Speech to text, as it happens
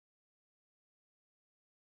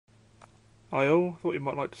Hi all, thought you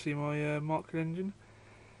might like to see my Marklin engine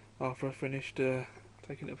after I finished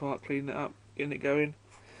taking it apart, cleaning it up, getting it going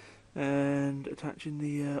and attaching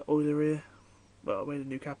the oiler here. Well, I made a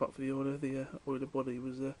new cap up for the oiler. The oiler body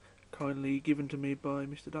was kindly given to me by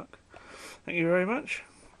Mr. Duck. Thank you very much.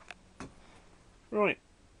 Right,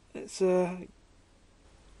 let's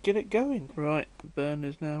get it going. Right, the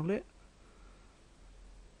burner's now lit.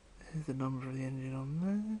 There's the number of the engine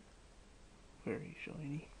on there. Very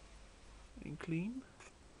shiny and clean.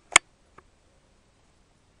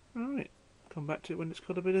 Right, come back to it when it's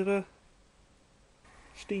got a bit of a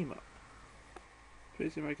steam up.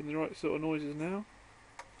 Busy making the right sort of noises now.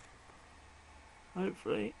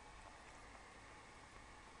 Hopefully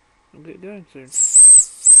I'll get it going soon.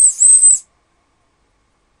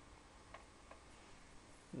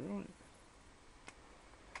 Right.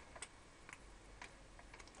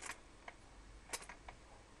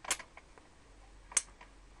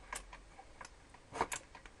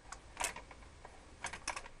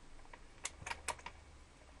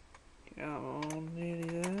 Come on, nearly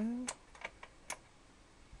there.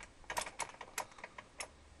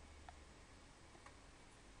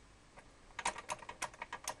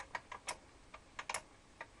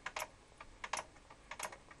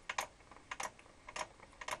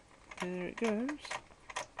 There it goes.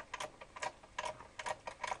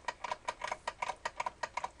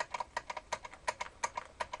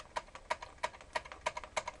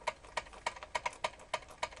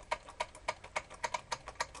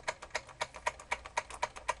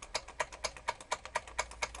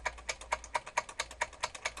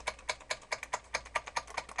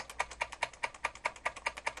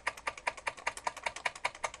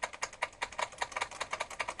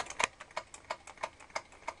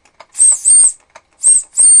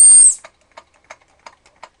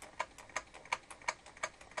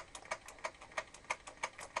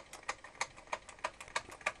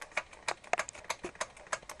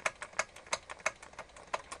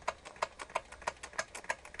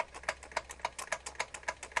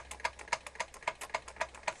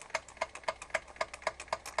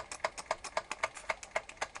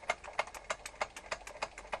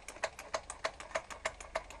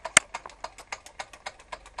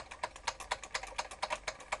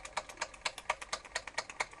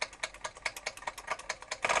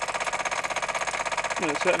 Well,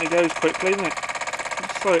 it certainly goes quickly, doesn't it?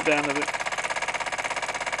 Let's slow it down a bit.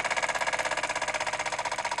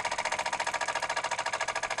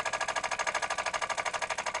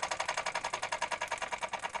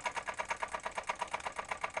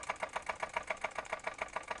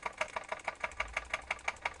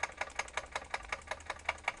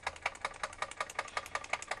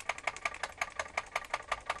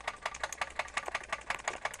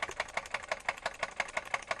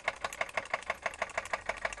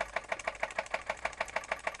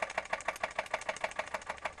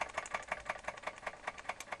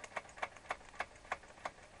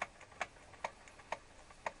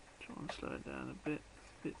 Try and slow it down a bit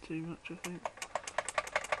too much, I think.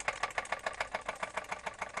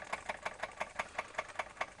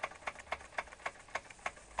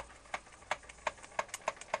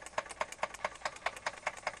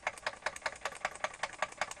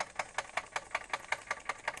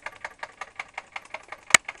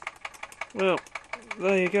 Well,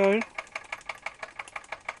 there you go.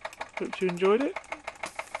 Hope you enjoyed it.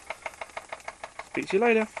 Speak to you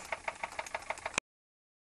later.